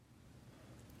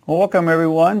Well, welcome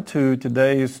everyone to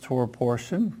today's Torah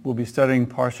portion. We'll be studying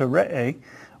Parsha Re'eh,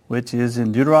 which is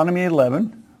in Deuteronomy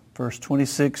 11, verse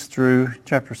 26 through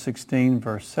chapter 16,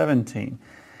 verse 17.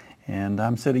 And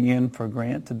I'm sitting in for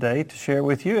Grant today to share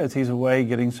with you as he's away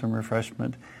getting some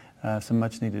refreshment, some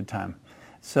much needed time.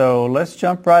 So let's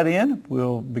jump right in.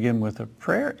 We'll begin with a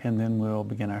prayer and then we'll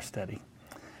begin our study.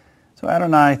 So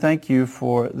Adonai, thank you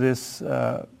for this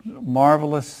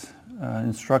marvelous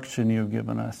instruction you've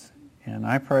given us. And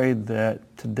I pray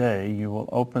that today you will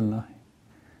open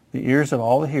the ears of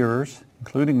all the hearers,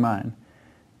 including mine,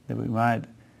 that we might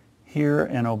hear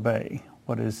and obey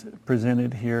what is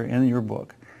presented here in your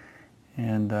book.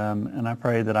 And I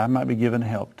pray that I might be given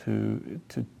help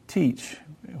to teach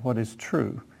what is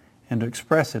true and to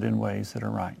express it in ways that are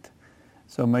right.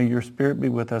 So may your Spirit be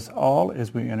with us all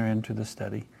as we enter into the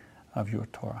study of your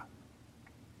Torah.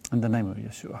 In the name of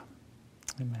Yeshua.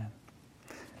 Amen.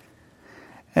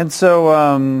 And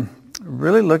so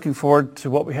really looking forward to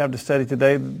what we have to study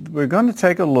today. We're going to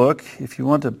take a look, if you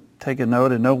want to take a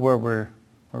note and know where we're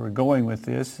going with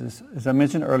this, is, as I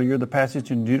mentioned earlier, the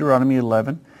passage in Deuteronomy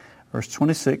 11, verse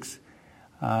 26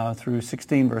 through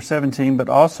 16, verse 17, but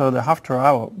also the Haftarah,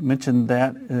 I will mention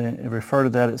that, refer to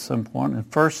that at some point, in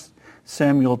 1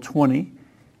 Samuel 20,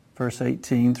 verse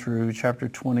 18 through chapter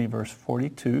 20, verse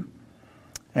 42.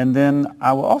 And then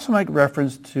I will also make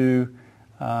reference to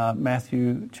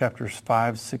Matthew chapters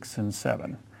 5, 6, and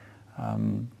 7.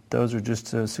 Those are just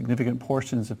significant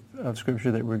portions of Scripture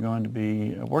that we're going to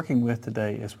be working with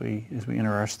today as we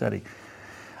enter our study.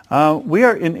 We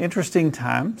are in interesting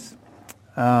times.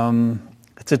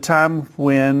 It's a time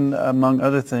when, among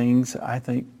other things, I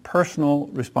think personal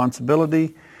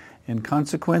responsibility and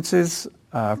consequences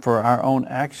for our own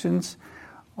actions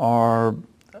are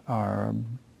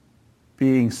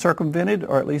being circumvented,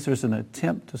 or at least there's an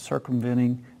attempt to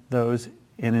circumventing those,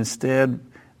 and instead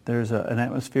there's an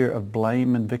atmosphere of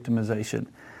blame and victimization.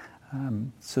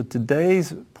 So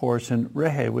today's portion,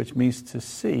 Re'eh, which means to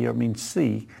see, or means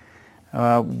see,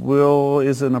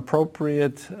 is an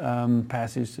appropriate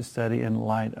passage to study in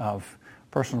light of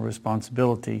personal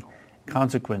responsibility,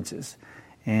 consequences,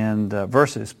 and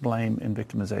versus blame and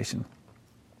victimization.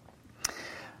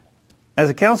 As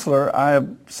a counselor, I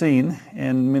have seen,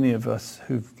 and many of us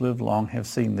who've lived long have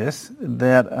seen this,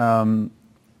 that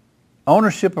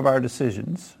ownership of our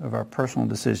decisions, of our personal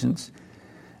decisions,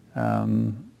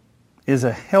 is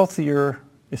a healthier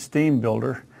esteem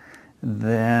builder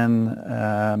than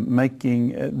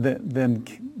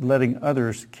letting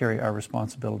others carry our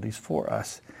responsibilities for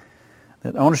us.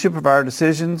 That ownership of our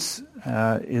decisions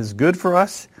is good for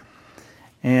us,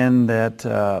 and that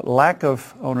lack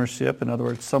of ownership, in other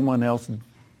words, someone else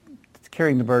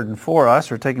carrying the burden for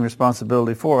us or taking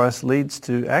responsibility for us, leads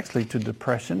to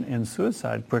depression and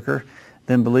suicide quicker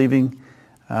than believing,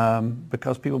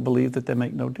 because people believe that they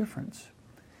make no difference.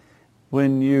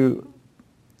 When you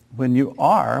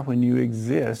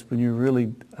exist, when you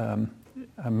really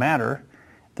matter,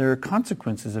 there are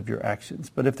consequences of your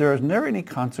actions. But if there is never any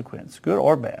consequence, good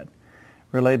or bad,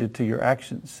 related to your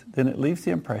actions, then it leaves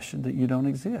the impression that you don't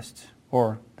exist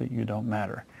or that you don't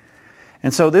matter.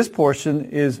 And so this portion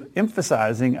is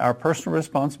emphasizing our personal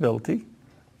responsibility,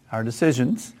 our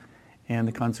decisions, and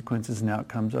the consequences and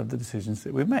outcomes of the decisions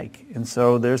that we make. And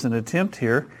so there's an attempt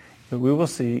here that we will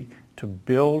see to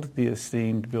build the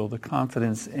esteem, to build the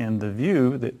confidence and the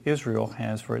view that Israel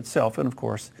has for itself. And of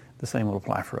course, the same will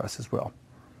apply for us as well.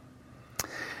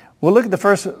 We'll look at the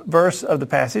first verse of the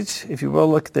passage. If you will,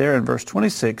 look there in verse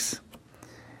 26.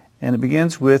 And it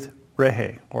begins with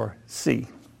Re'eh, or see.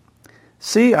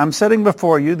 See, I'm setting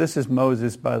before you, this is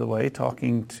Moses, by the way, it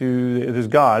is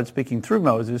God speaking through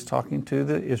Moses, talking to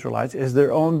the Israelites, as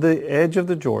they're on the edge of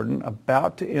the Jordan,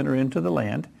 about to enter into the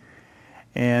land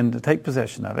and to take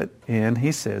possession of it. And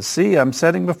he says, see, I'm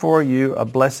setting before you a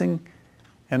blessing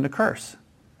and a curse.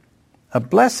 A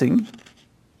blessing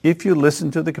if you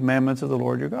listen to the commandments of the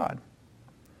Lord your God,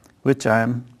 which I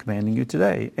am commanding you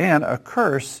today. And a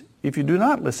curse if you do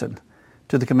not listen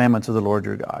to the commandments of the Lord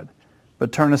your God,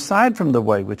 but turn aside from the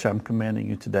way which I'm commanding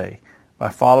you today by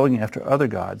following after other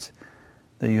gods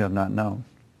that you have not known.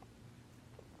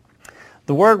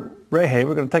 The word Re'eh,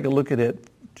 we're going to take a look at it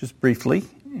just briefly.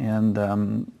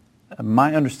 And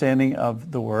my understanding of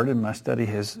the word in my study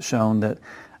has shown that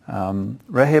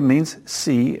Re'eh means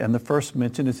see, and the first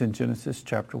mention is in Genesis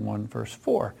chapter 1, verse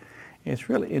 4. It's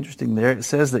really interesting there. It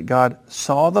says that God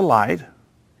saw the light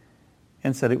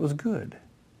and said it was good.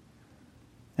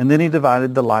 And then he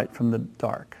divided the light from the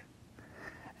dark.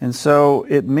 And so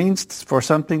it means for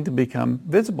something to become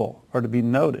visible or to be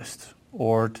noticed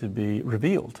or to be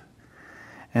revealed.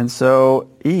 And so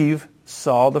Eve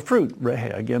saw the fruit.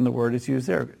 Again, the word is used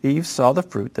there. Eve saw the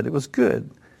fruit, that it was good.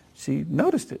 She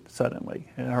noticed it suddenly,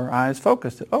 and her eyes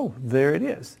focused. Oh, there it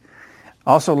is.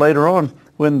 Also later on,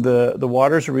 when the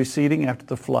waters are receding after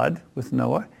the flood with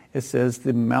Noah, it says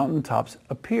the mountaintops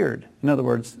appeared. In other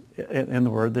words, and the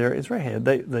word there is Rahab,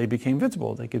 they became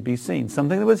visible. They could be seen.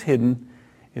 Something that was hidden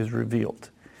is revealed.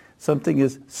 Something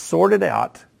is sorted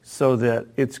out so that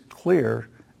it's clear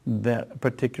that a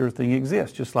particular thing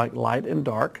exists, just like light and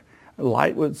dark.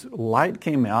 Light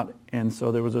came out, and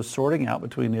so there was a sorting out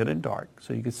between it and dark,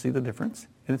 so you could see the difference.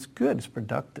 And it's good, it's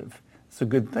productive. It's a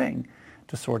good thing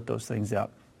to sort those things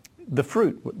out. The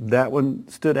fruit, that one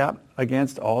stood out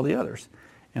against all the others,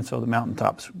 and so the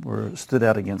mountaintops stood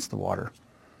out against the water.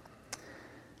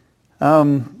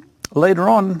 Later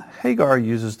on, Hagar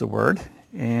uses the word,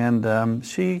 and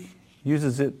she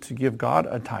uses it to give God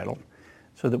a title,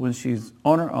 so that when she's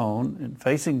on her own and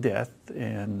facing death,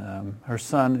 and her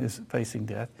son is facing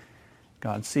death,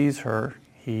 God sees her,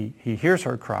 he hears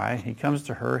her cry, he comes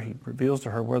to her, he reveals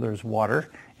to her where there's water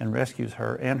and rescues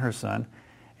her and her son,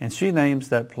 and she names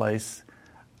that place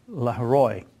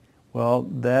Lahairoi. Well,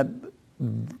 that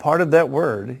part of that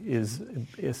word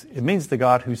it means the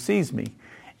God who sees me,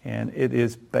 and it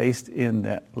is based in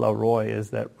that Lahairoi is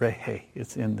that Rehe,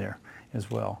 it's in there as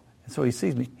well. So he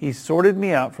sees me. He sorted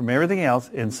me out from everything else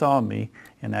and saw me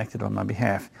and acted on my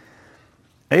behalf.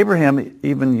 Abraham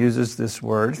even uses this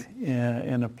word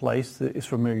in a place that is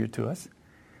familiar to us.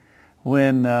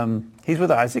 When he's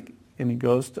with Isaac and he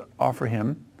goes to offer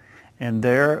him, and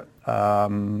there,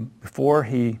 before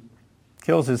he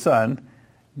kills his son,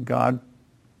 God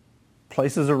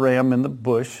places a ram in the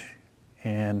bush,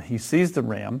 and he sees the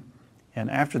ram, and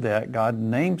after that, God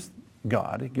names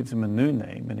God. He gives him a new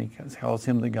name, and he calls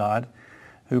him the God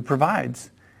who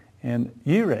provides. And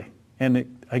Yireh.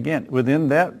 And again, within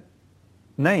that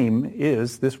name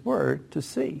is this word to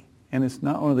see. And it's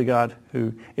not only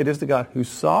it is the God who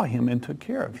saw him and took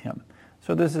care of him.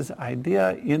 So there's this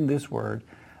idea in this word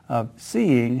of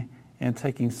seeing and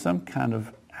taking some kind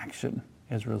of action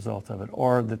as a result of it,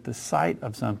 or that the sight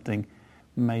of something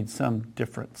made some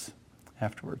difference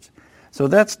afterwards. So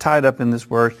that's tied up in this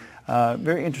word.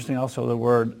 Very interesting also, the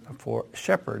word for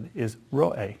shepherd is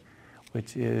ro'eh,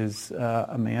 which is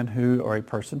a man or a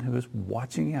person who is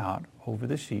watching out over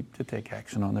the sheep to take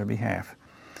action on their behalf.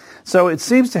 So it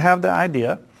seems to have the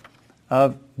idea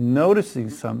of noticing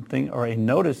something, or a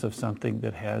notice of something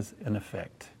that has an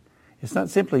effect. It's not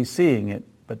simply seeing it,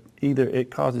 but either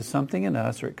it causes something in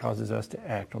us or it causes us to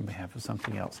act on behalf of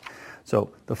something else.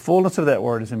 So the fullness of that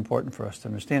word is important for us to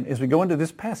understand as we go into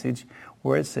this passage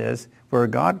where it says, where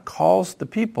God calls the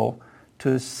people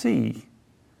to see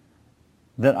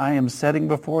that I am setting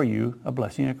before you a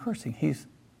blessing and a cursing. He's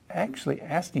actually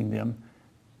asking them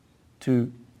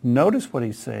to notice what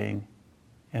he's saying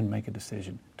and make a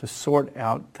decision, to sort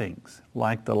out things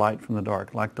like the light from the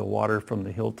dark, like the water from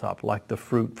the hilltop, like the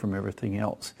fruit from everything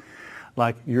else,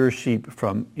 like your sheep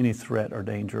from any threat or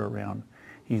danger around.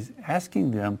 He's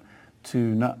asking them to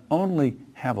not only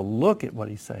have a look at what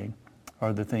he's saying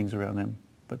or the things around them,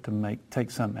 but to take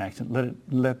some action.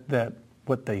 Let that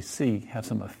what they see have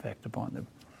some effect upon them.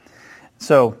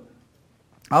 So,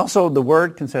 also the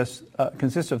word consists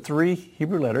of 3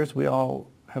 Hebrew letters. We all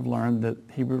have learned that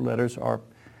Hebrew letters are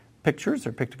pictures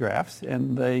or pictographs,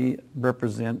 and they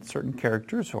represent certain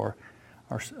characters or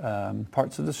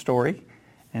parts of the story.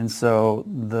 And so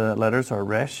the letters are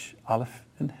Resh, Aleph,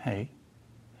 and Hey.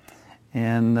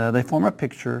 And they form a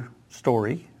picture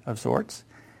story of sorts.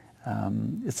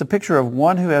 It's a picture of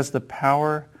one who has the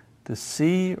power to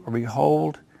see or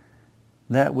behold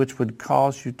that which would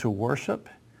cause you to worship,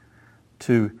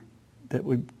 that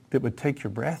would take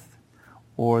your breath,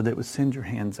 or that would send your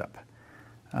hands up.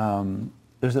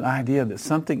 There's an idea that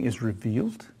something is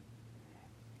revealed,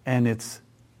 and it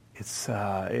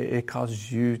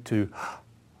causes you to,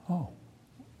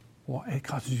 it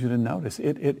causes you to notice.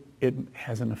 It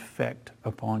has an effect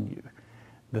upon you,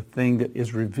 the thing that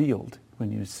is revealed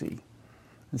when you see.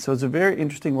 And so it's a very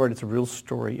interesting word. It's a real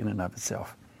story in and of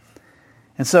itself.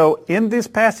 And so in this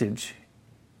passage,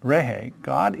 Rehe,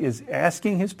 God is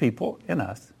asking his people and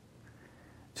us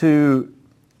to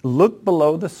look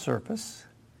below the surface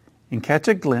and catch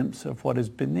a glimpse of what is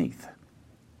beneath,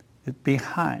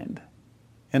 behind,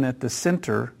 and at the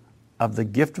center of the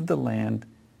gift of the land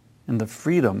and the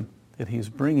freedom that he's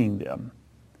bringing them,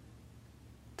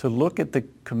 to look at the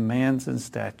commands and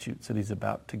statutes that he's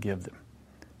about to give them,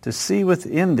 to see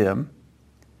within them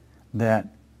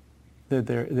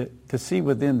to see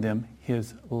within them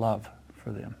his love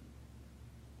for them.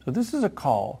 So this is a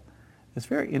call that's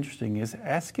very interesting, is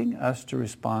asking us to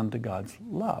respond to God's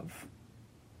love.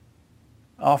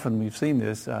 often we've seen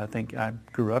this. I think I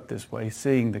grew up this way,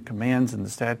 seeing the commands and the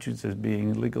statutes as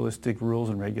being legalistic rules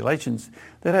and regulations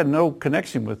that had no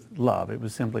connection with love. It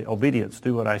was simply obedience,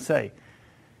 do what I say.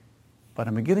 But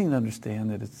I'm beginning to understand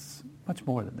that it's much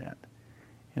more than that.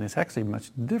 And it's actually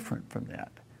much different from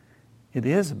that. It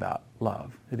is about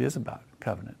love. It is about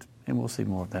covenant. And we'll see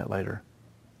more of that later.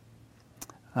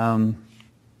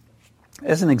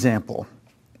 As an example,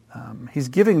 he's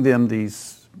giving them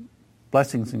these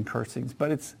blessings and cursings,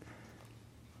 but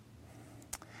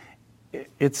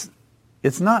it's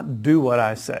not do what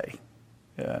I say.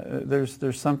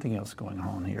 There's something else going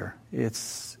on here.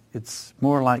 It's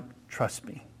more like trust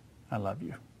me, I love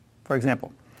you. For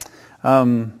example,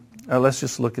 let's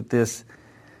just look at this.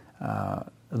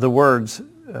 The words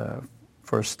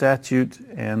for statute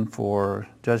and for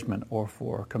judgment or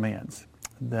for commands.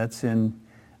 That's in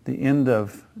the end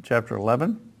of chapter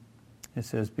 11. It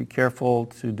says, be careful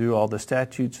to do all the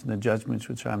statutes and the judgments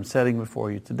which I'm setting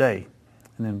before you today.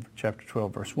 And then chapter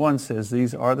 12, verse 1 says,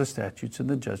 these are the statutes and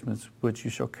the judgments which you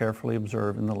shall carefully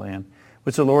observe in the land,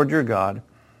 which the Lord your God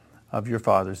of your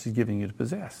fathers is giving you to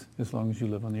possess, as long as you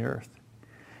live on the earth.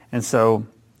 And so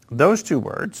those two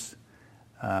words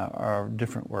are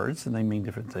different words, and they mean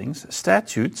different things.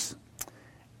 Statutes,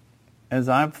 as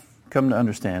I've come to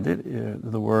understand it,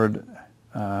 the word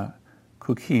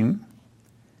kukim,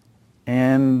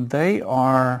 and they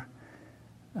are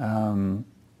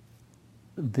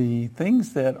the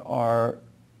things that are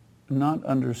not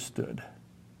understood.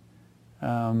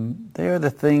 They are the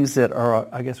things that are,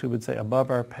 I guess we would say, above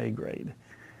our pay grade.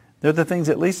 They're the things,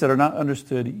 at least, that are not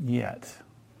understood yet,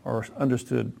 or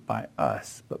understood by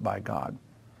us, but by God.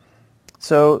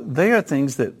 So they are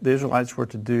things that the Israelites were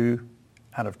to do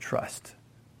out of trust,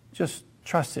 just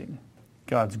trusting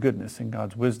God's goodness and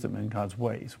God's wisdom and God's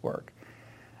ways work.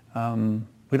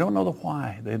 We don't know the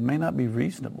why. They may not be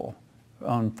reasonable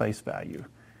on face value,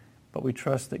 but we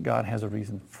trust that God has a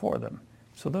reason for them.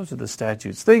 So those are the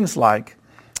statutes. Things like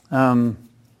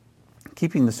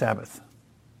keeping the Sabbath.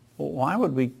 Well, why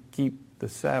would we keep the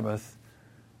Sabbath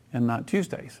and not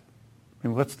Tuesdays? I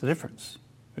mean, what's the difference?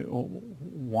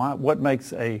 What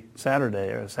makes a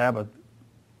Saturday or a Sabbath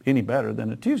any better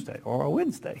than a Tuesday or a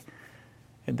Wednesday?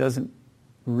 It doesn't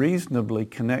reasonably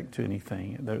connect to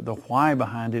anything. The why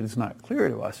behind it is not clear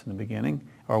to us in the beginning,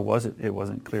 or was it? It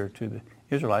wasn't clear to the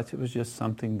Israelites. It was just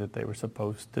something that they were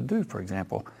supposed to do, for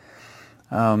example.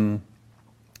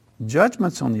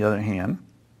 Judgments, on the other hand,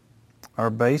 are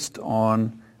based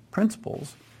on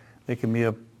principles that can be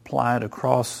applied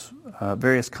across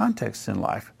various contexts in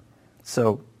life.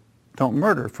 So, don't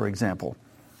murder, for example,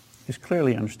 is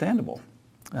clearly understandable.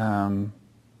 We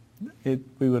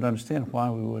would understand why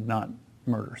we would not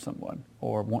murder someone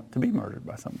or want to be murdered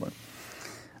by someone.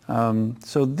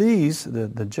 So these,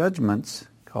 the judgments,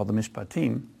 called the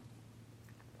mishpatim,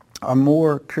 are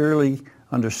more clearly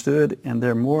understood, and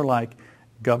they're more like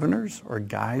governors or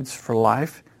guides for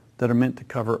life that are meant to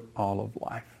cover all of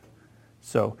life.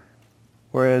 So,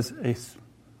 whereas a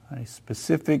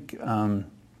specific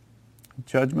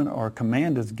judgment or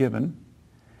command is given,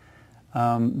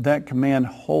 that command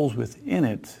holds within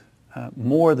it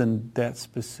more than that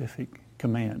specific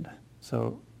command.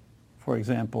 So, for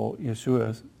example,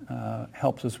 Yeshua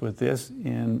helps us with this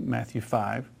in Matthew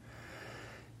 5,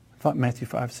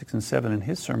 6, and 7 in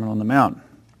his Sermon on the Mount,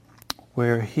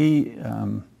 where he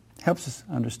helps us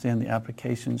understand the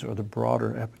applications or the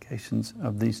broader applications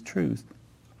of these truths.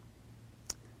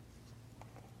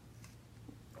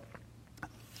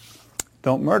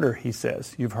 Don't murder, he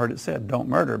says. You've heard it said, don't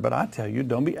murder. But I tell you,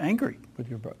 don't be angry with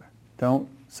your brother. Don't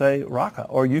say raka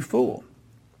or you fool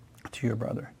to your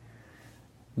brother.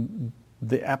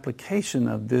 The application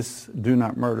of this do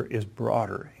not murder is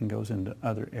broader and goes into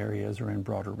other areas or in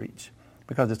broader reach,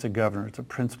 because it's a governor, it's a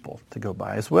principle to go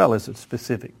by, as well as a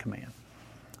specific command.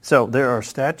 So there are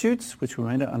statutes which we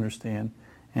may not understand,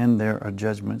 and there are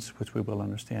judgments which we will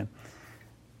understand.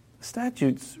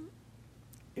 Statutes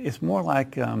is more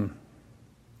like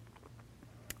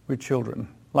we're children,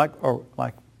 like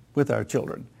with our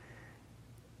children.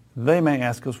 They may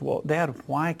ask us, well, Dad,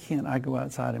 why can't I go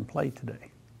outside and play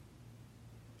today?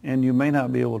 And you may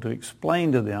not be able to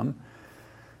explain to them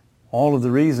all of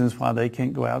the reasons why they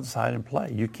can't go outside and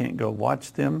play. You can't go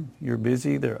watch them. You're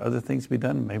busy. There are other things to be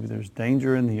done. Maybe there's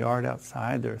danger in the yard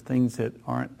outside. There are things that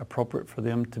aren't appropriate for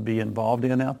them to be involved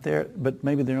in out there. But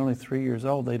maybe they're only 3 years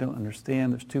old. They don't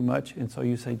understand. There's too much. And so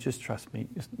you say, just trust me.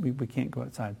 We can't go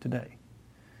outside today.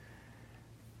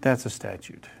 That's a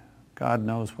statute. God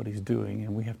knows what he's doing,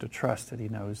 and we have to trust that he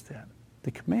knows that.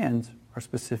 The commands are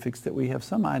specifics that we have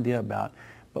some idea about,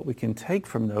 but we can take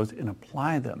from those and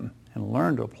apply them and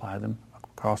learn to apply them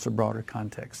across a broader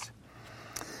context.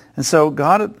 And so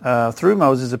God, through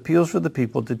Moses, appeals for the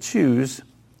people to choose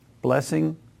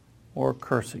blessing or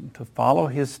cursing, to follow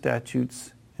his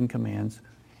statutes and commands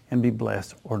and be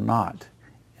blessed, or not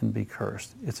and be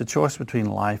cursed. It's a choice between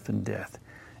life and death.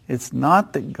 It's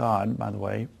not that God, by the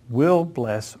way, will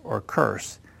bless or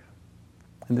curse.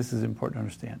 And this is important to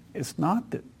understand. It's not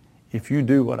that if you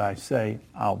do what I say,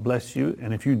 I'll bless you,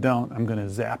 and if you don't, I'm going to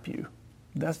zap you.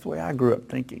 That's the way I grew up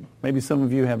thinking. Maybe some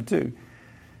of you have too.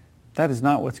 That is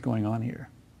not what's going on here.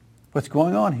 What's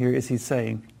going on here is he's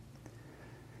saying,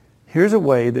 here's a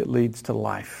way that leads to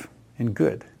life and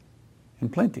good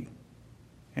and plenty.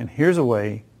 And here's a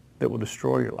way that will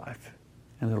destroy your life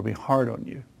and that will be hard on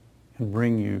you and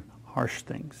bring you harsh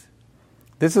things.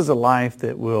 This is a life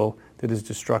that is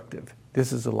destructive.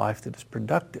 This is a life that is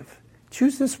productive.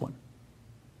 Choose this one.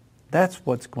 That's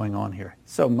what's going on here.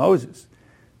 So Moses,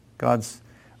 God's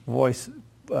voice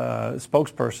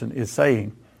spokesperson, is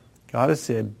saying, God has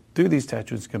said, do these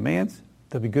statutes and commands,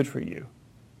 they'll be good for you.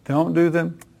 Don't do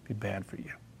them, they'll be bad for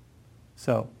you.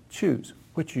 So choose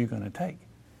which are you going to take,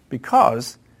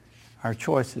 because our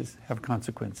choices have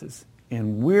consequences,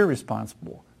 and we're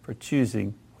responsible for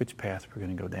choosing which path we're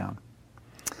going to go down.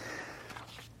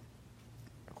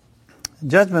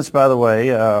 Judgments, by the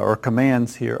way, or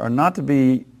commands here, are not to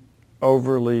be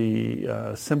overly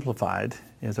simplified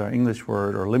as our English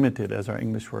word, or limited as our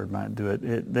English word might do it.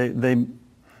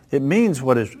 It means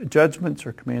what is judgments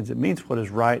or commands. It means what is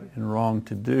right and wrong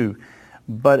to do,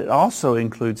 but it also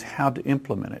includes how to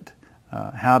implement it,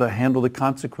 how to handle the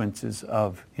consequences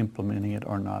of implementing it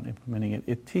or not implementing it.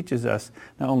 It teaches us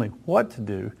not only what to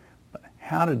do, but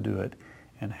how to do it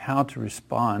and how to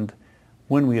respond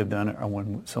when we have done it or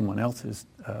when someone else has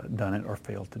done it or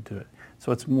failed to do it.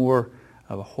 So it's more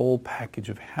of a whole package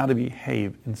of how to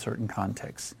behave in certain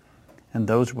contexts. And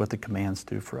those are what the commands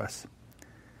do for us.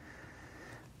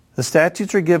 The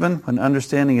statutes are given when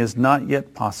understanding is not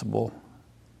yet possible.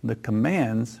 The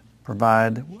commands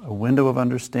provide a window of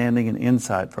understanding and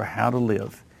insight for how to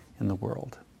live in the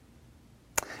world.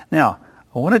 Now,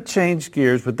 I want to change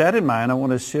gears. With that in mind, I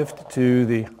want to shift to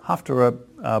the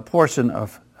Haftarah portion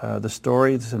of the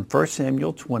story. It's in 1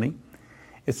 Samuel 20.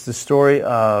 It's the story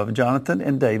of Jonathan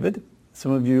and David.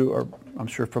 Some of you are, I'm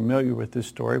sure, familiar with this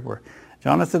story, where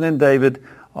Jonathan and David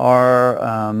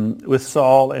are with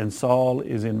Saul, and Saul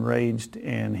is enraged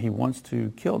and he wants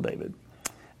to kill David.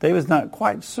 David's not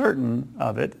quite certain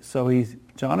of it, so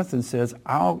Jonathan says,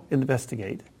 I'll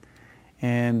investigate.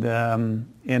 And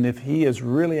if he is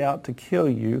really out to kill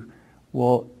you,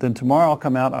 well, then tomorrow I'll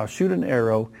come out, I'll shoot an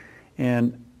arrow,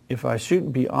 and if I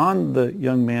shoot beyond the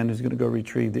young man who's going to go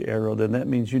retrieve the arrow, then that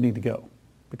means you need to go,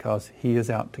 because he is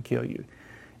out to kill you.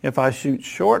 If I shoot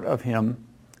short of him,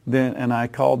 then and I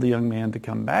call the young man to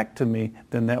come back to me,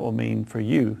 then that will mean for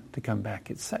you to come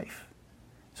back, it's safe.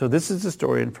 So this is the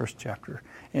story in 1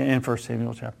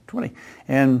 Samuel chapter 20.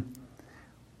 And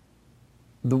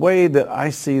the way that I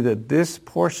see that this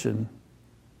portion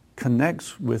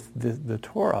connects with the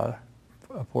Torah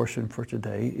portion for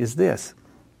today is this.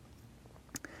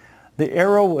 The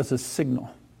arrow was a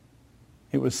signal.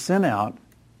 It was sent out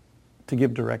to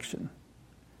give direction,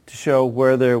 to show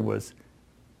where there was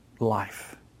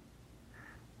life.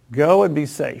 Go and be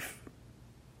safe.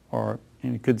 Or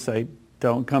you could say,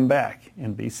 don't come back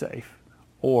and be safe.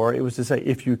 Or it was to say,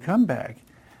 if you come back,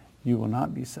 you will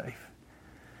not be safe.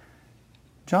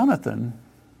 Jonathan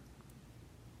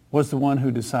was the one who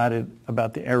decided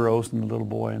about the arrows and the little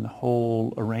boy and the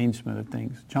whole arrangement of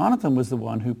things. Jonathan was the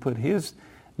one who put his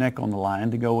neck on the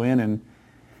line to go in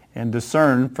and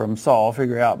discern from Saul,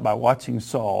 figure out by watching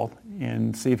Saul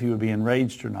and see if he would be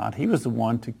enraged or not. He was the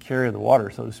one to carry the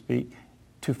water, so to speak,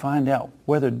 to find out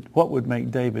what would make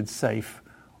David safe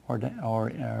or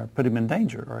put him in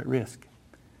danger or at risk.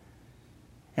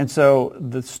 And so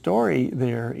the story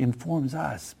there informs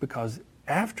us, because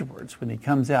afterwards, when he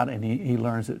comes out and he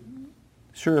learns that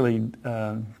surely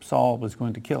Saul was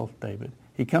going to kill David,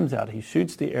 he comes out, he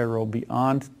shoots the arrow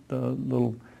beyond the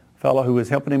little fellow who was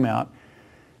helping him out.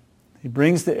 He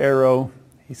brings the arrow,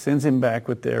 he sends him back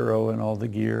with the arrow and all the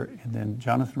gear, and then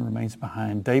Jonathan remains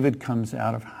behind. David comes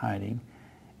out of hiding,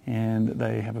 and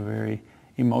they have a very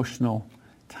emotional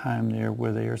time there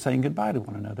where they are saying goodbye to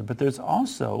one another. But there's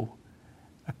also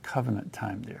a covenant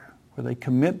time there where they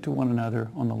commit to one another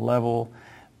on the level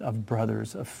of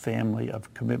brothers, of family,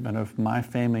 of commitment of my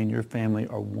family and your family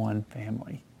are one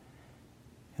family.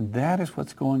 And that is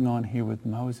what's going on here with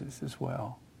Moses as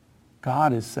well.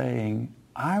 God is saying,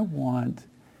 I want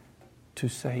to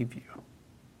save you,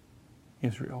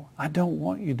 Israel. I don't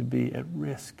want you to be at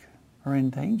risk or in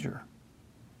danger.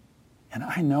 And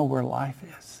I know where life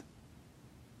is.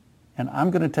 And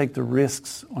I'm going to take the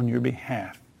risks on your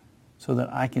behalf so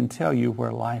that I can tell you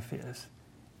where life is.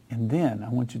 And then I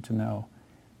want you to know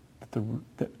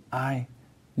that I,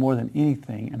 more than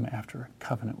anything, am after a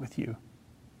covenant with you.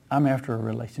 I'm after a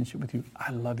relationship with you.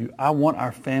 I love you. I want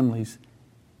our families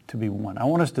to be one. I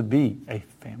want us to be a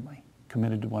family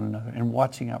committed to one another and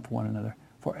watching out for one another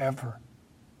forever.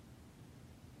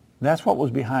 That's what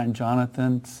was behind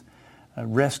Jonathan's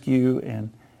rescue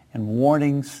and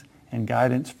warnings and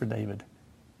guidance for David.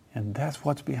 And that's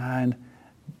what's behind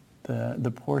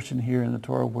the portion here in the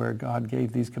Torah where God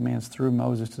gave these commands through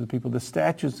Moses to the people. The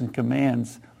statutes and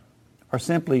commands are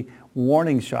simply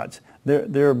warning shots.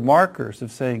 They're markers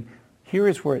of saying, here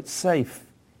is where it's safe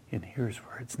and here's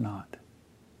where it's not.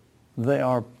 They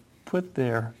are put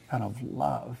there out of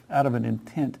love, out of an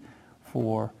intent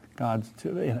out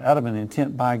of an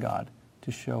intent by God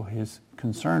to show his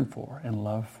concern for and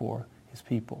love for his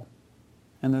people.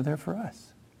 And they're there for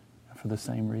us for the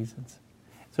same reasons.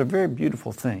 It's a very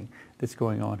beautiful thing that's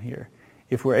going on here.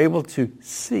 If we're able to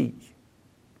see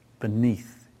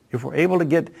beneath, if we're able to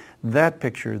get that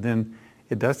picture, then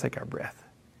it does take our breath.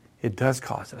 It does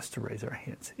cause us to raise our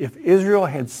hands. If Israel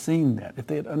had seen that, if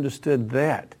they had understood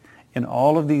that in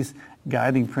all of these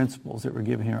guiding principles that were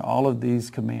given here, all of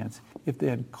these commands, if they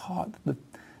had caught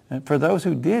for those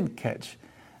who did catch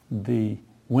the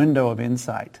window of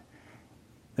insight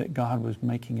that God was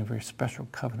making a very special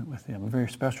covenant with them, a very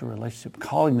special relationship,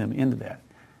 calling them into that,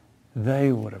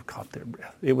 they would have caught their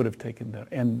breath. It would have taken them,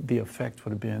 and the effect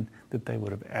would have been that they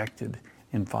would have acted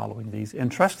in following these and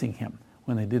trusting him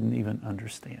when they didn't even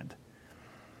understand.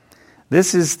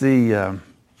 This is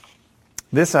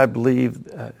this I believe,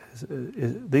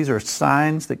 these are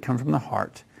signs that come from the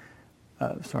heart.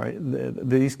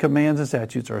 These commands and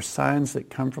statutes are signs that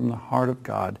come from the heart of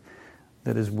God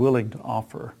that is willing to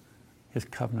offer his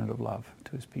covenant of love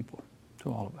to his people, to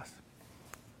all of us.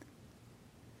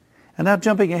 And now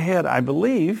jumping ahead, I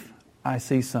believe I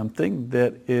see something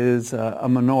that is a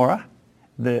menorah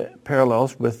that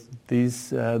parallels with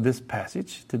this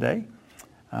passage today.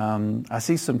 I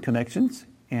see some connections,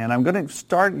 and I'm going to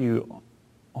start you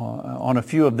on a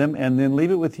few of them and then leave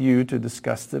it with you to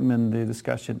discuss them in the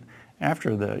discussion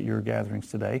after your gatherings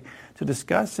today, to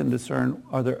discuss and discern,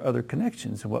 are there other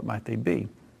connections and what might they be?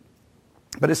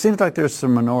 But it seems like there's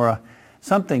some menorah,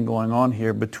 something going on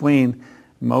here between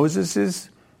Moses'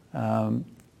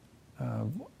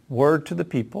 word to the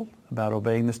people about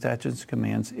obeying the statutes and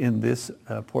commands in this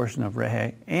portion of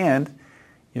Rehe and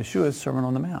Yeshua's Sermon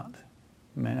on the Mount,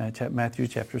 Matthew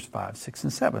chapters 5, 6,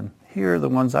 and 7. Here are the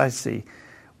ones I see.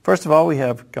 First of all, we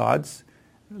have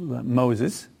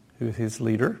Moses, who is his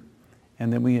leader,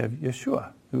 and then we have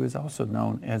Yeshua, who is also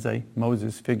known as a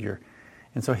Moses figure.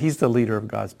 And so he's the leader of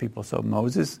God's people. So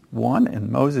Moses 1 and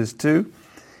Moses 2,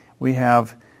 we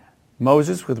have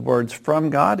Moses with words from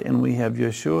God, and we have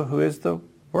Yeshua, who is the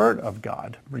Word of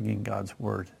God, bringing God's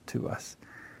Word to us.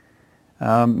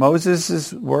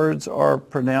 Moses' words are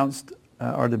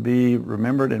to be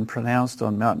remembered and pronounced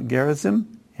on Mount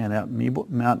Gerizim and at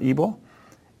Mount Ebal,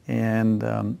 and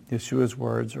Yeshua's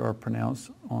words are pronounced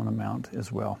on a mount as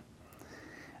well.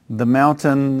 The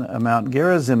mountain, Mount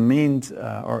Gerizim, means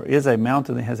or is a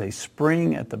mountain that has a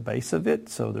spring at the base of it,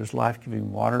 so there's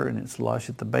life-giving water and it's lush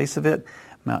at the base of it.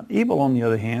 Mount Ebal, on the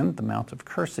other hand, the Mount of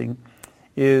Cursing,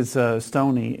 is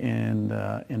stony and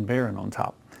barren on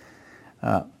top.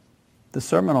 The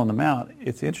Sermon on the Mount,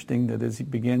 it's interesting that as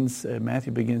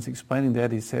Matthew begins explaining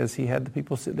that, he says he had the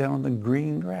people sit down on the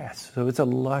green grass. So it's a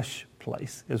lush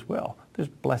place as well. There's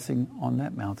blessing on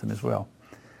that mountain as well.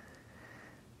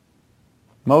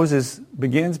 Moses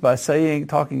begins by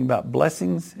talking about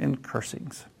blessings and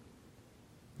cursings.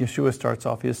 Yeshua starts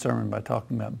off his sermon by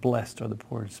talking about blessed are the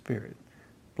poor in spirit.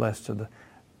 Blessed are the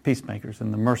peacemakers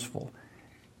and the merciful.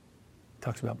 He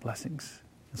talks about blessings.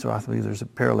 And so I believe there's a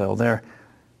parallel there.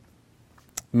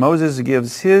 Moses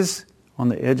gives his on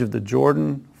the edge of the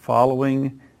Jordan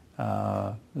following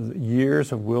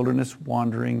years of wilderness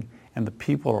wandering, and the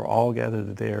people are all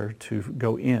gathered there to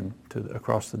go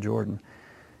across the Jordan.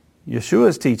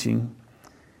 Yeshua's teaching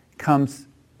comes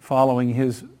following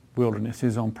his wilderness,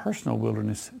 his own personal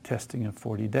wilderness testing of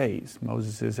 40 days.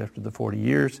 Moses is after the 40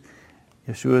 years.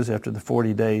 Yeshua is after the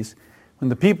 40 days. When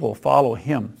the people follow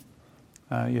him,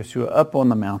 Yeshua up on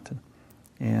the mountain,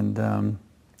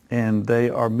 and they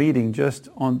are meeting just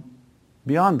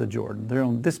beyond the Jordan. They're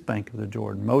on this bank of the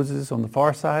Jordan. Moses is on the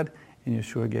far side, and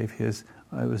Yeshua gave his.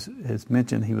 It was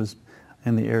mentioned he was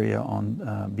in the area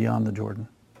on beyond the Jordan.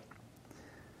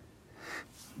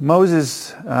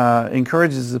 Moses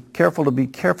encourages the careful to be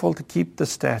careful to keep the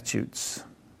statutes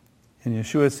And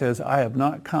Yeshua says, I have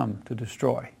not come to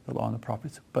destroy the law and the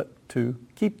prophets, but to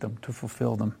keep them, to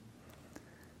fulfill them.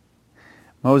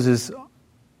 Moses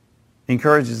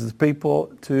encourages the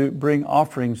people to bring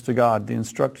offerings to God. The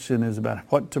instruction is about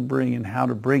what to bring and how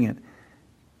to bring it.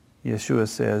 Yeshua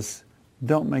says,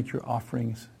 don't make your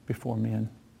offerings before men,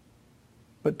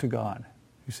 but to God,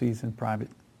 who sees in private.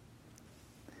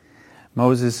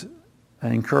 Moses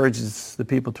encourages the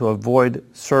people to avoid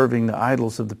serving the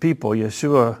idols of the people.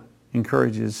 Yeshua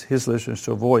encourages his listeners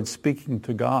to avoid speaking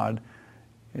to God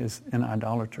as an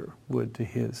idolater would to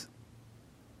his.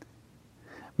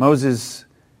 Moses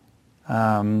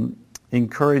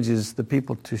encourages the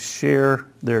people to share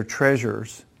their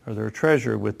treasures or their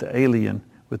treasure with the alien,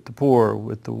 with the poor,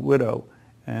 with the widow,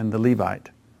 and the Levite.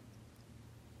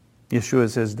 Yeshua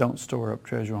says, don't store up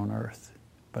treasure on earth,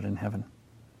 but in heaven.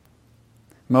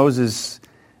 Moses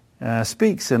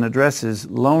speaks and addresses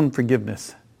loan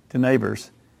forgiveness to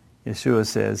neighbors. Yeshua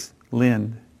says,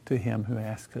 lend to him who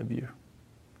asks of you.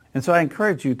 And so I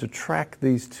encourage you to track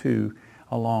these two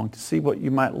along to see what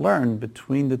you might learn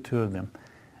between the two of them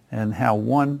and how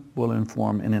one will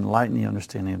inform and enlighten the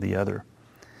understanding of the other.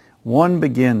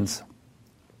 Moses'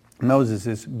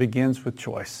 begins with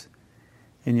choice,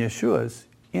 and Yeshua's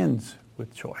ends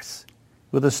with choice,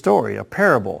 with a story, a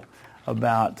parable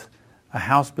about a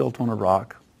house built on a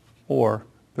rock or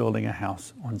building a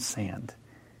house on sand.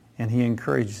 And he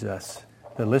encourages us,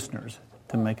 the listeners,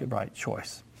 to make a right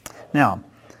choice. Now,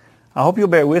 I hope you'll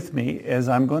bear with me as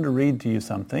I'm going to read to you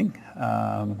something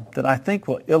that I think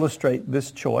will illustrate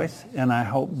this choice, and I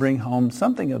hope bring home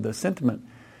something of the sentiment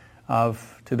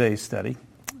of today's study.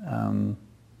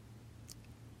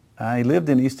 I lived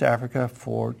in East Africa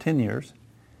for 10 years,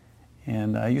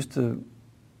 and I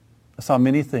saw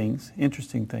many things,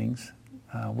 interesting things.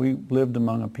 We lived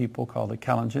among a people called the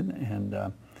Kalenjin,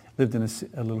 and lived in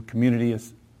a little community, a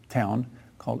town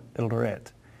called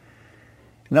Eldoret.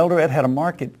 And Eldoret had a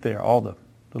market there. All the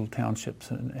little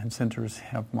townships and centers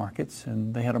have markets,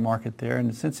 and they had a market there.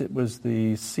 And since it was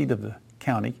the seat of the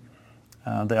county,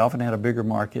 they often had a bigger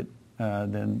market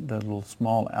than the little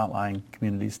small outlying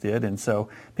communities did. And so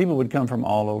people would come from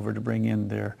all over to bring in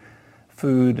their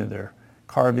food, their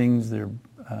carvings, their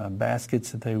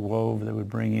baskets that they wove. They would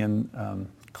bring in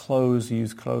clothes,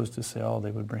 used clothes to sell.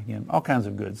 They would bring in all kinds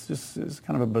of goods. It's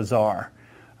kind of a bazaar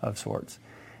of sorts.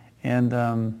 And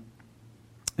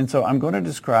so I'm going to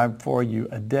describe for you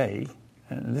a day.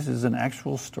 And this is an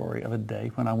actual story of a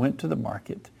day when I went to the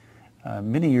market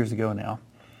many years ago now,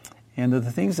 and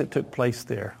the things that took place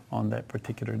there on that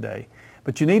particular day.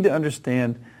 But you need to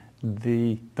understand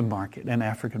the market, an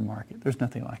African market. There's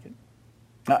nothing like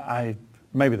it.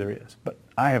 Maybe there is, but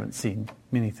I haven't seen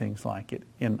many things like it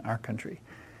in our country.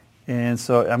 And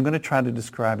so I'm going to try to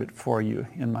describe it for you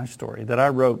in my story that I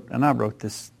wrote, and I wrote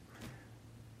this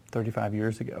 35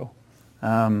 years ago.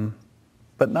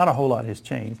 But not a whole lot has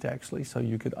changed, actually, so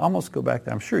you could almost go back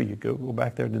there. I'm sure you could go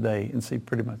back there today and see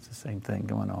pretty much the same thing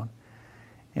going on.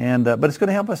 And but it's going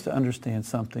to help us to understand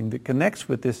something that connects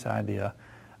with this idea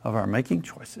of our making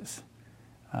choices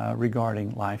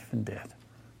regarding life and death.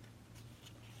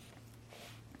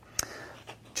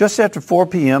 Just after 4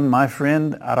 p.m., my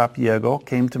friend Arapiego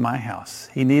came to my house.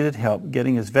 He needed help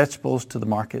getting his vegetables to the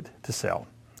market to sell.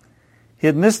 He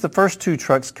had missed the first 2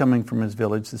 trucks coming from his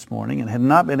village this morning and had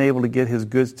not been able to get his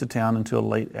goods to town until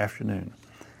late afternoon.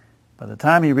 By the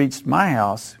time he reached my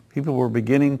house, people were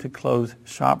beginning to close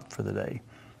shop for the day.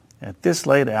 At this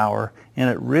late hour, and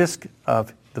at risk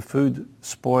of the food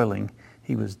spoiling,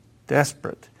 he was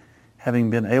desperate, having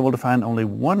been able to find only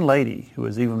one lady who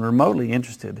was even remotely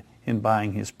interested in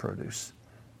buying his produce.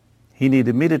 He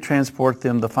needed me to transport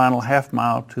them the final half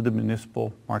mile to the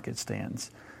municipal market stands.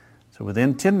 So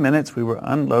within 10 minutes, we were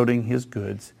unloading his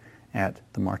goods at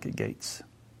the market gates.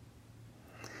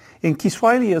 In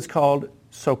Kiswahili, it's called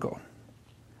soko.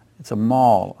 It's a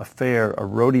mall, a fair, a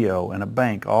rodeo, and a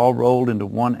bank all rolled into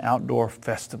one outdoor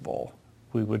festival.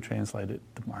 We would translate it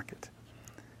to market.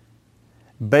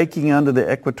 Baking under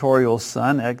the equatorial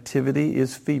sun, activity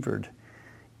is fevered.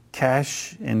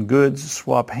 Cash and goods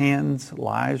swap hands,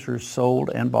 lives are sold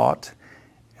and bought.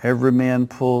 Every man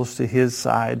pulls to his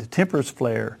side, tempers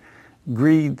flare,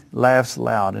 greed laughs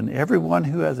loud, and everyone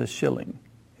who has a shilling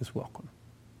is welcome.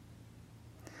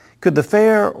 Could the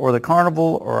fair or the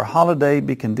carnival or a holiday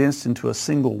be condensed into a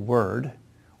single word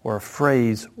or a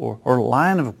phrase or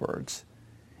line of words?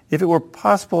 If it were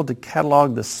possible to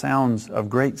catalog the sounds of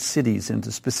great cities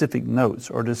into specific notes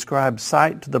or describe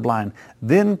sight to the blind,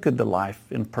 then could the life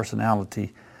and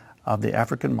personality of the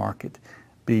African market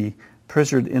be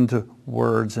preserved into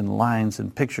words and lines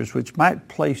and pictures which might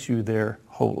place you there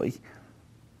wholly.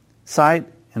 Sight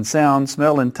in sound,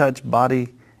 smell, and touch,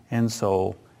 body and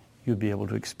soul, you'll be able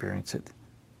to experience it.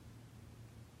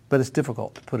 But it's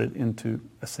difficult to put it into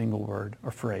a single word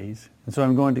or phrase. And so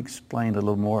I'm going to explain a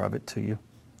little more of it to you,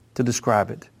 to describe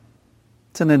it.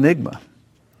 It's an enigma.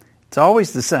 It's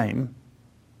always the same,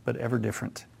 but ever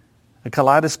different. A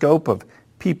kaleidoscope of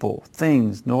people,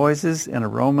 things, noises, and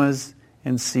aromas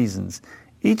and seasons.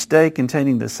 Each day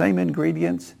containing the same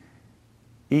ingredients,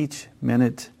 each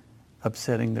minute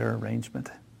upsetting their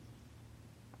arrangement.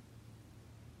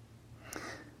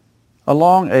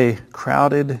 Along a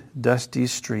crowded, dusty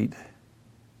street,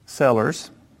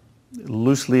 sellers,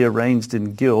 loosely arranged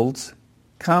in guilds,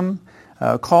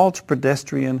 call to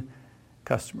pedestrian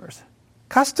customers.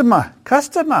 Customer,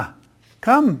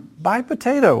 come, buy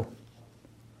potato.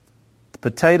 The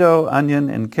potato, onion,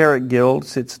 and carrot guild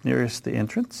sits nearest the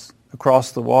entrance.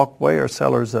 Across the walkway are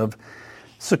sellers of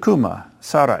sukuma,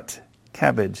 sarat,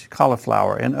 cabbage,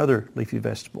 cauliflower, and other leafy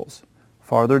vegetables.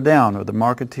 Farther down are the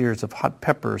marketeers of hot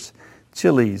peppers,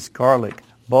 chilies, garlic,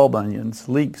 bulb onions,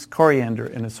 leeks, coriander,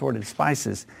 and assorted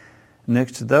spices.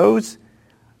 Next to those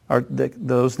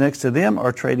next to them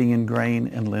are trading in grain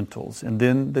and lentils, and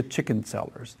then the chicken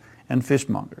sellers and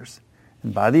fishmongers.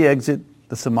 And by the exit,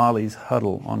 the Somalis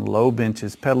huddle on low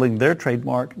benches peddling their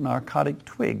trademark narcotic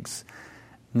twigs,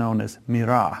 known as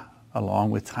mirah,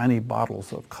 along with tiny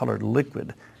bottles of colored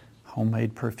liquid,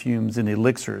 homemade perfumes, and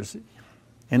elixirs.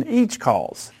 And each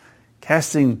calls,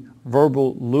 casting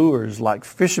verbal lures like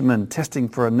fishermen testing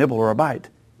for a nibble or a bite.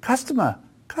 Customer,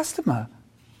 customer.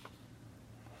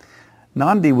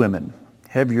 Nandi women,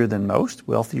 heavier than most,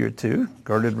 wealthier too,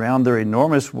 girded round their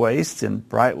enormous waists in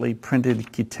brightly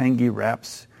printed kitangi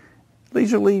wraps,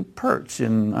 leisurely perch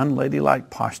in unladylike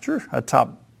posture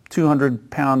atop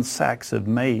 200-pound sacks of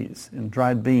maize and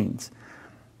dried beans.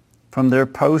 From their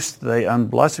posts, they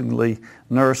unblushingly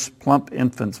nurse plump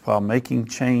infants while making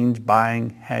change, buying,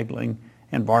 haggling,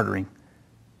 and bartering.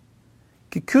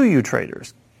 Kikuyu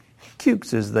traders,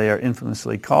 cukes as they are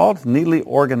infamously called, neatly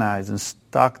organize and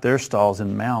stock their stalls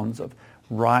in mounds of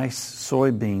rice,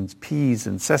 soybeans, peas,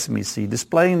 and sesame seed,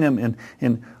 displaying them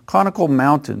in conical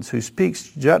mountains whose peaks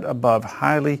jut above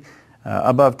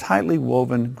tightly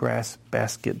woven grass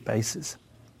basket bases.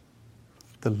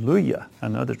 The Luya,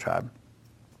 another tribe,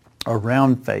 are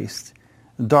round-faced,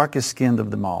 the darkest skinned of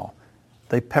them all.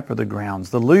 They pepper the grounds.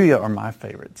 The Luya are my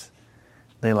favorites.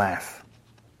 They laugh.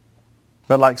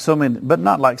 But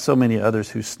not like so many others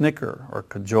who snicker or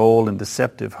cajole in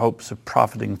deceptive hopes of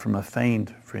profiting from a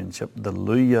feigned friendship. The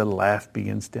Luya laugh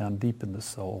begins down deep in the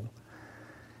soul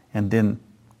and then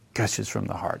gushes from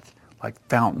the heart like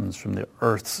fountains from the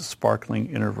earth's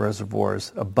sparkling inner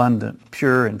reservoirs, abundant,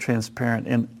 pure, and transparent,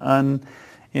 and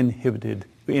uninhibited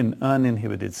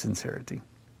sincerity.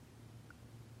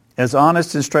 As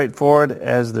honest and straightforward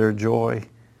as their joy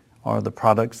are the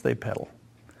products they peddle,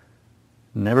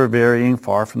 never varying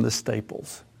far from the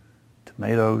staples: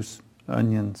 tomatoes,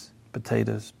 onions,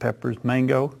 potatoes, peppers,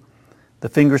 mango, the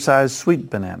finger-sized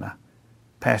sweet banana,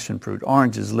 passion fruit,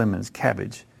 oranges, lemons,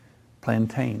 cabbage,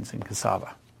 plantains, and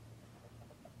cassava.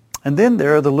 And then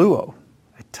there are the Luo,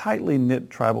 a tightly knit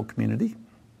tribal community,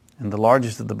 and the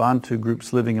largest of the Bantu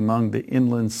groups living among the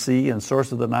inland sea and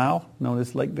source of the Nile, known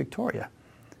as Lake Victoria.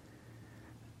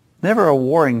 Never a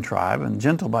warring tribe and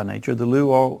gentle by nature, the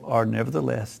Luo are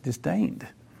nevertheless disdained.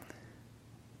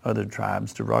 Other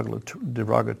tribes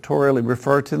derogatorily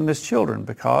refer to them as children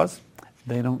because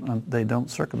they don't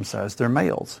circumcise their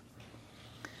males.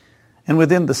 And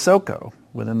within the Soko,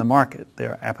 within the market, they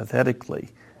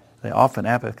often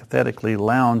apathetically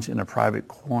lounge in a private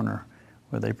corner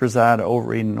where they preside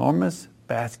over enormous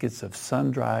baskets of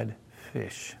sun-dried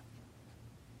fish.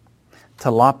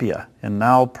 Tilapia and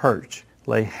Nile perch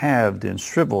lay halved and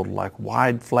shriveled like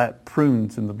wide, flat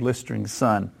prunes in the blistering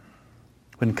sun.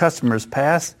 When customers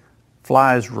pass,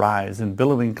 flies rise in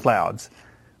billowing clouds.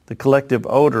 The collective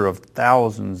odor of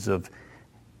thousands of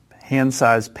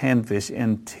hand-sized panfish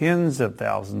and tens of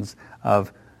thousands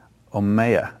of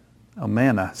omena,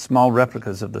 small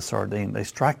replicas of the sardine. They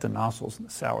strike the nostrils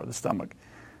and sour the stomach.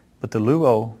 But the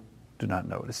Luo do not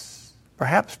notice.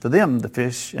 Perhaps for them, the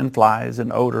fish and flies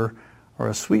and odor are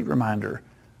a sweet reminder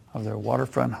of their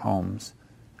waterfront homes,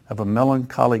 of a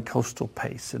melancholy coastal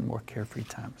pace in more carefree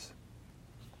times.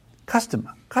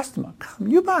 Customer, come,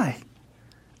 you buy.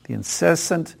 The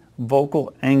incessant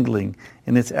vocal angling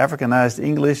in its Africanized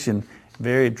English and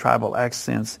varied tribal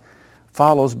accents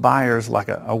follows buyers like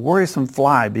a worrisome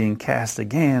fly being cast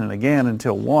again and again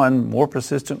until one, more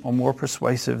persistent or more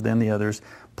persuasive than the others,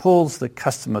 pulls the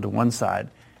customer to one side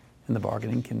and the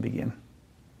bargaining can begin.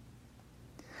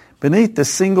 Beneath the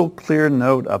single clear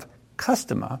note of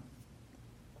customer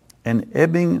An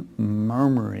ebbing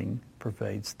murmuring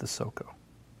pervades the Soko.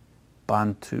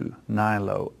 Bantu,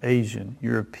 Nilo, Asian,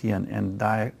 European, and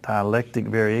dialectic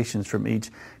variations from each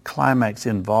climax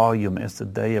in volume as the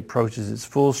day approaches its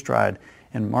full stride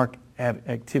and market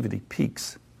activity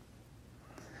peaks.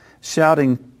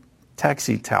 Shouting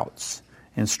taxi touts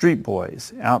and street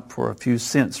boys out for a few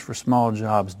cents for small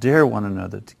jobs dare one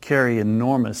another to carry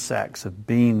enormous sacks of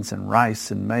beans and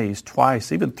rice and maize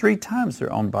twice, even 3 times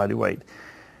their own body weight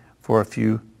for a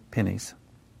few pennies.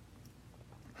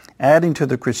 Adding to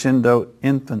the crescendo,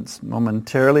 infants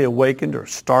momentarily awakened or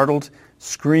startled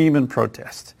scream in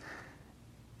protest.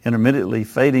 Intermittently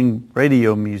fading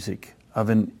radio music of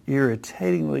an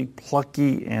irritatingly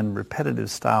plucky and repetitive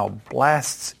style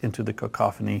blasts into the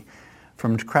cacophony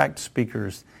from cracked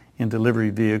speakers in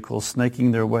delivery vehicles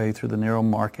snaking their way through the narrow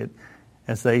market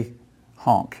as they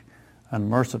honk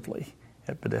unmercifully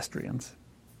at pedestrians.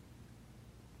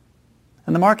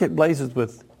 And the market blazes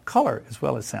with color as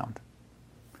well as sound.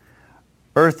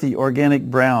 Earthy organic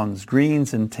browns,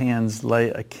 greens, and tans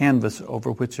lay a canvas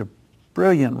over which a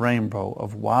brilliant rainbow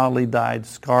of wildly dyed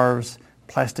scarves,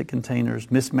 plastic containers,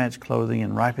 mismatched clothing,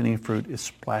 and ripening fruit is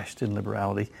splashed in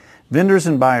liberality. Vendors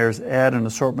and buyers add an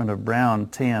assortment of brown,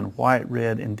 tan, white,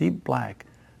 red, and deep black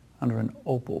under an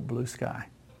opal blue sky.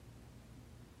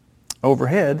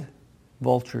 Overhead,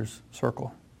 vultures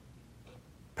circle.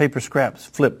 Paper scraps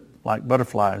flip like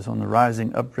butterflies on the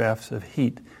rising updrafts of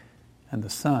heat, and the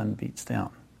sun beats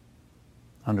down.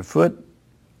 Underfoot,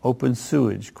 open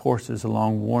sewage courses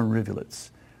along worn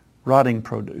rivulets, rotting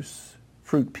produce,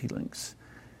 fruit peelings,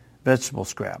 vegetable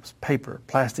scraps, paper,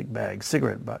 plastic bags,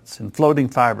 cigarette butts, and floating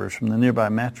fibers from the nearby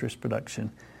mattress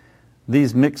production.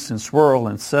 These mix and swirl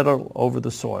and settle over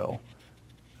the soil,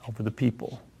 over the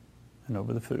people, and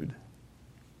over the food.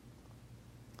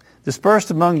 Dispersed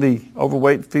among the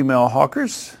overweight female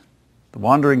hawkers, the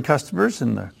wandering customers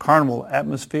in the carnival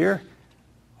atmosphere,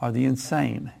 are the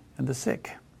insane and the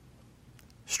sick.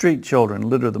 Street children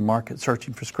litter the market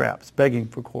searching for scraps, begging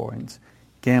for coins,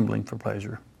 gambling for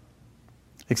pleasure.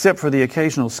 Except for the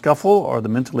occasional scuffle or the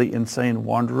mentally insane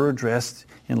wanderer dressed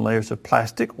in layers of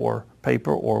plastic or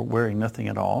paper or wearing nothing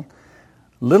at all,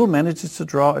 little manages to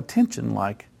draw attention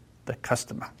like the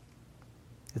customer.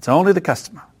 It's only the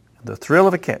customer, the thrill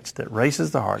of a catch that races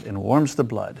the heart and warms the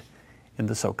blood in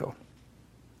the Soko,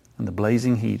 and the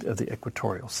blazing heat of the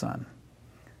equatorial sun.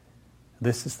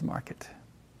 This is the market.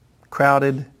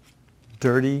 Crowded,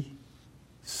 dirty,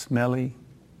 smelly,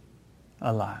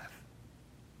 alive.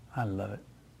 I love it.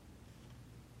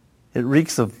 It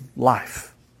reeks of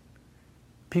life.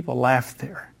 People laugh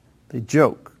there. They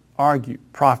joke, argue,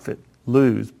 profit,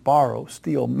 lose, borrow,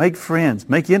 steal, make friends,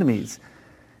 make enemies.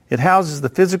 It houses the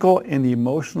physical and the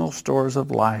emotional stores of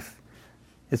life.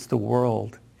 It's the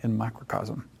world in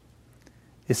microcosm.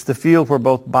 It's the field where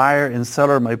both buyer and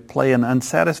seller may play an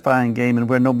unsatisfying game and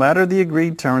where no matter the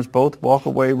agreed terms, both walk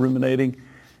away ruminating,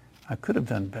 I could have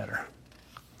done better.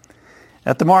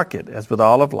 At the market, as with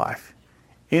all of life,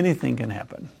 anything can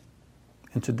happen.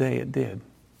 And today it did.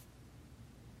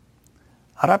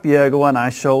 Arapiego and I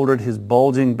shouldered his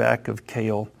bulging back of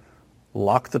kale,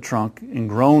 locked the trunk, and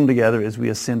groaned together as we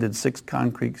ascended 6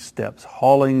 concrete steps,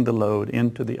 hauling the load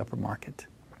into the upper market.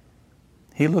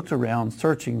 He looked around,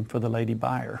 searching for the lady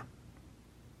buyer.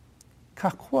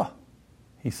 Kakwa,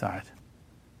 he sighed.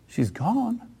 She's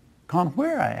gone. Gone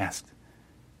where? I asked.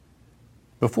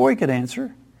 Before he could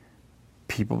answer,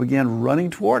 people began running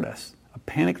toward us, a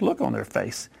panicked look on their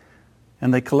face,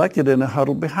 and they collected in a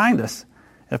huddle behind us.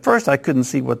 At first, I couldn't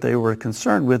see what they were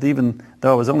concerned with, even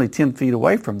though I was only 10 feet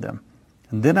away from them.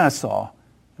 And then I saw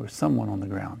there was someone on the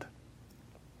ground.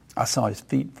 I saw his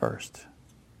feet first.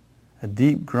 A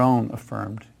deep groan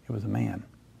affirmed it was a man.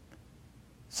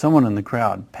 Someone in the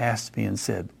crowd passed me and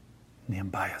said,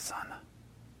 "Niambaya-sana,"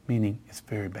 meaning it's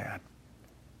very bad.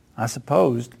 I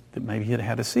supposed that maybe he had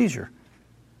had a seizure.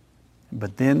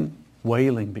 But then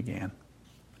wailing began.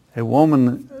 A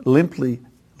woman limply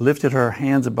lifted her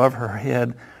hands above her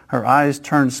head. Her eyes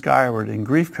turned skyward and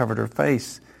grief covered her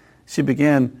face. She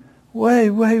began, "Way.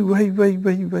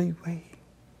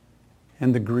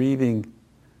 And the grieving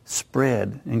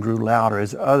spread and grew louder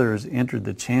as others entered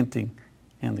the chanting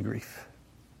and the grief.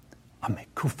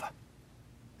 "Amekufa,"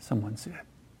 someone said.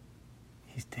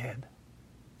 "He's dead."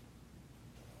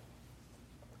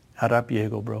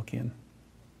 Arapiego broke in.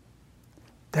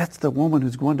 "That's the woman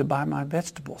who's going to buy my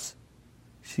vegetables."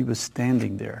 She was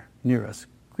standing there near us,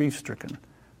 grief-stricken,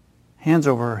 hands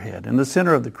over her head, in the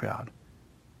center of the crowd,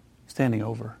 standing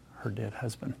over her dead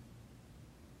husband.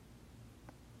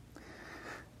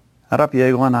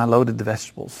 Arapiego and I loaded the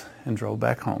vegetables and drove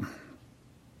back home.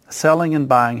 Selling and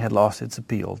buying had lost its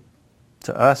appeal.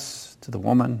 to us, to the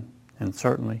woman, and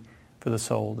certainly for the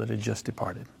soul that had just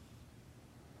departed.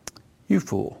 You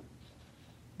fool,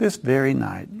 this very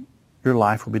night your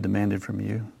life will be demanded from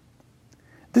you.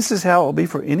 This is how it will be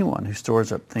for anyone who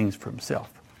stores up things for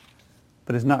himself,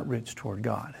 but is not rich toward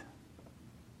God.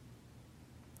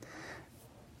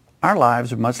 Our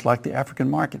lives are much like the African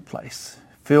marketplace,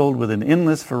 filled with an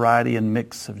endless variety and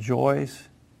mix of joys,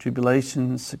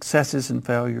 tribulations, successes, and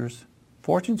failures.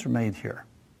 Fortunes are made here.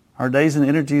 Our days and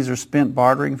energies are spent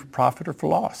bartering for profit or for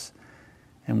loss.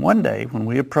 And one day, when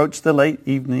we approach the late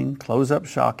evening, close up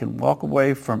shop, and walk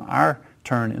away from our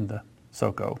turn in the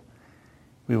Soko,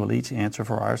 we will each answer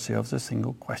for ourselves a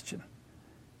single question.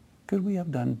 Could we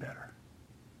have done better?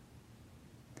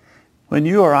 When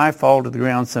you or I fall to the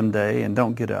ground someday and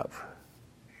don't get up,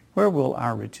 where will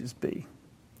our riches be?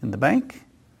 In the bank?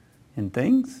 In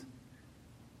things?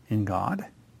 In God?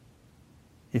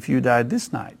 If you died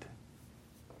this night,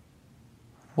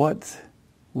 what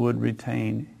would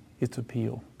retain its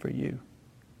appeal for you?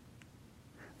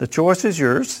 The choice is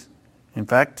yours. In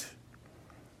fact,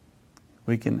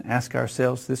 we can ask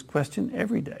ourselves this question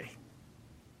every day.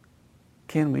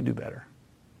 Can we do better?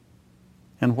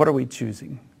 And what are we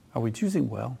choosing? Are we choosing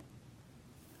well?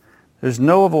 There's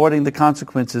no avoiding the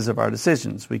consequences of our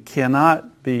decisions. We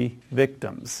cannot be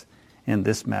victims in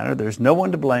this matter. There's no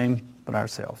one to blame but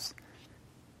ourselves.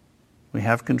 We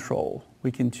have control.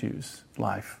 We can choose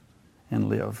life and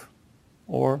live,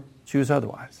 or choose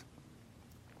otherwise.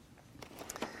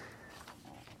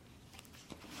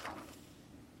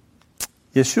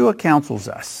 Yeshua counsels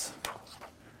us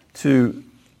to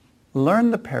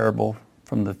learn the parable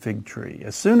from the fig tree.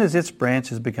 As soon as its branch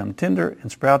has become tender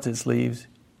and sprouts its leaves,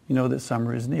 you know that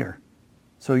summer is near.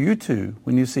 So you too,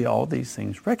 when you see all these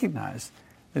things, recognize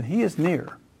that He is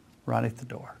near, right at the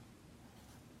door.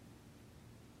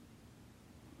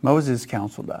 Moses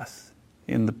counseled us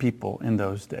in the people in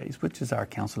those days, which is our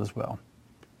counsel as well,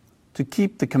 to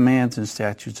keep the commands and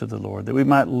statutes of the Lord, that we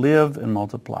might live and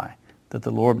multiply, that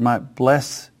the Lord might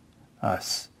bless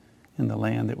us in the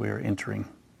land that we are entering.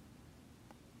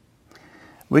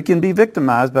 We can be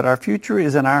victimized, but our future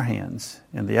is in our hands,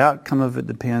 and the outcome of it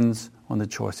depends on the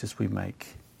choices we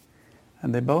make.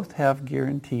 And they both have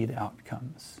guaranteed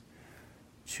outcomes.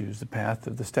 Choose the path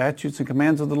of the statutes and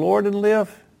commands of the Lord and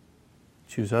live.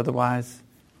 Choose otherwise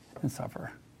and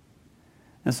suffer.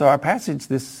 And so our passage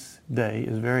this day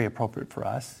is very appropriate for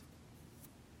us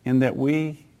in that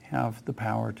we have the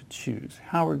power to choose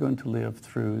how we're going to live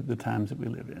through the times that we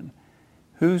live in.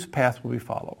 Whose path will we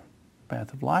follow? The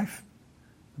path of life,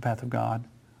 the path of God,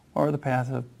 or the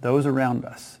path of those around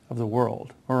us, of the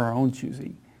world, or our own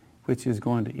choosing, which is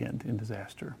going to end in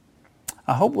disaster.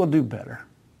 I hope we'll do better.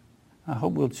 I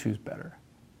hope we'll choose better.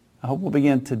 I hope we'll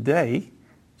begin today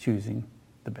choosing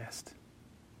the best.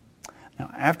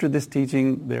 Now, after this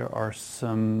teaching, there are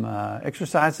some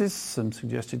exercises, some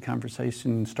suggested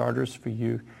conversation starters for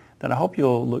you that I hope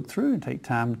you'll look through and take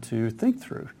time to think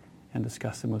through and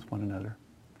discuss them with one another.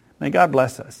 May God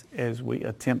bless us as we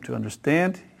attempt to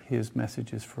understand His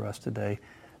messages for us today,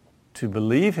 to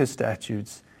believe His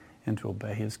statutes and to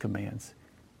obey His commands,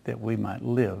 that we might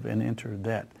live and enter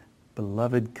that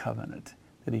beloved covenant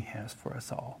that He has for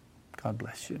us all. God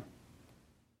bless you.